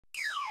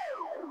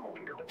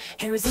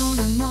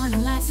Arizona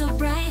morning light so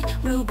bright.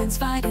 Ruben's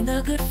fighting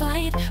the good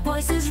fight.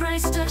 Voices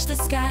rise, touch the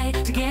sky.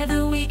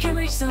 Together we can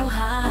reach so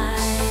high.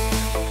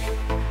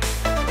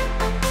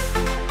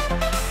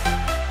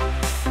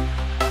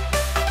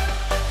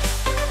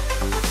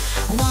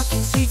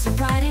 Walking streets with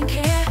pride and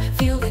care.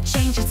 Feel the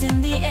changes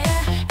in the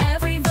air.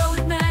 Every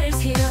vote matters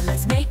here.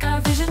 Let's make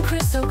our vision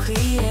crystal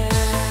clear.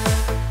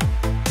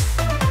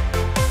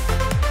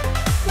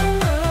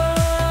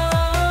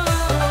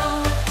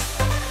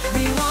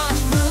 We want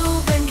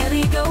Ruben,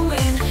 Gallego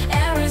win.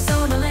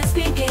 Arizona, let's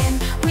begin.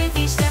 With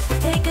each step we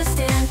take a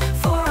stand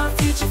for our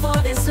future, for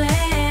this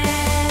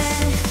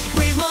land.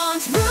 We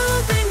want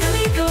Ruben,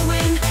 Gallego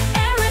win.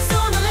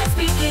 Arizona, let's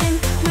begin.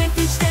 With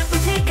each step we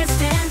take a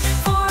stand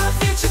for our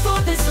future, for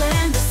this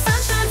land. The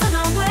sun shines on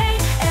our way,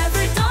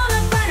 every dawn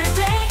a brighter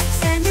day.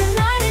 Stand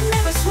united,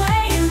 never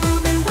sway. In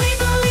Ruben we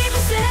believe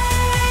and say.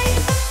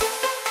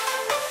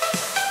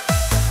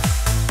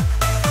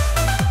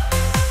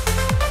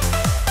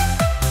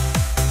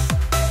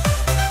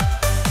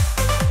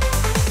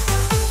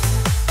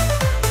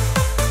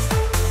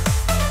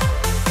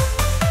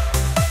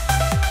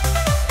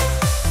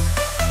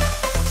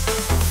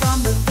 From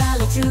the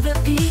valley to the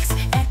peaks,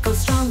 echo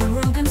strong when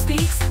Ruben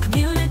speaks.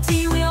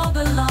 Community, we all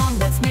belong.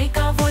 Let's make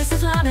our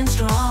voices loud and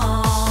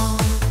strong.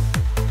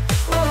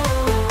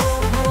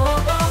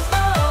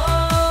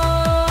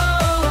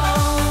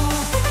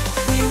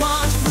 We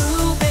want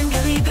Ruben,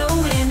 Gallego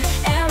win.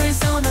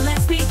 Arizona,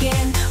 let's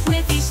begin.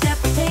 With each step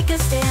we take a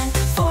stand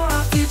for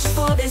our future,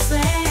 for this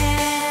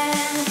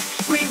land.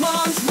 We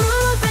want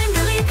Ruben,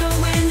 Gallego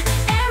win.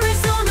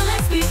 Arizona,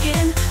 let's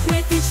begin.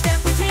 With each step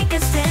we take a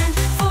stand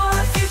for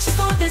our future,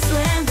 for this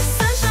land. The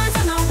sun shines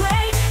on our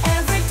way,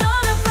 every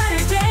dawn a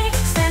brighter day.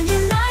 Stand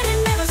united,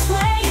 never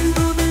sway. In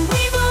Ruben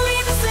we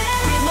believe and say.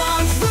 We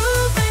want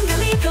Ruben,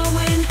 Gallego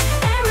win.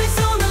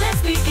 Arizona,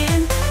 let's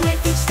begin.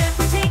 With each step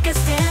we take a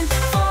stand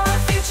for our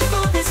future,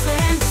 for this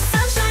land. The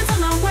sun shines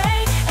on our way,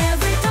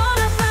 every dawn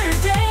a brighter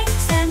day.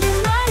 Stand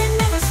united,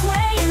 never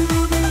sway. In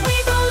Ruben we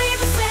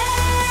believe and say.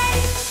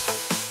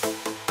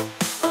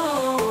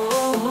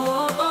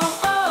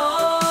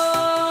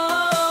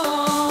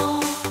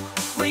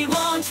 We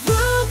want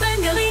Ruben,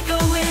 Gallego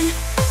win.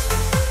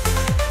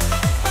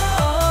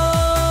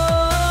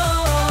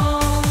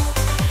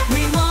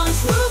 We want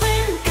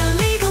Ruben,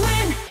 Gallego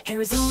win.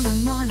 Arizona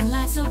morning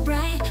light so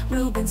bright.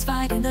 Ruben's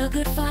fighting the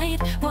good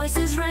fight.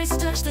 Voices rise,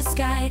 touch the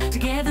sky.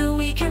 Together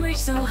we can reach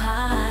so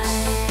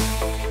high.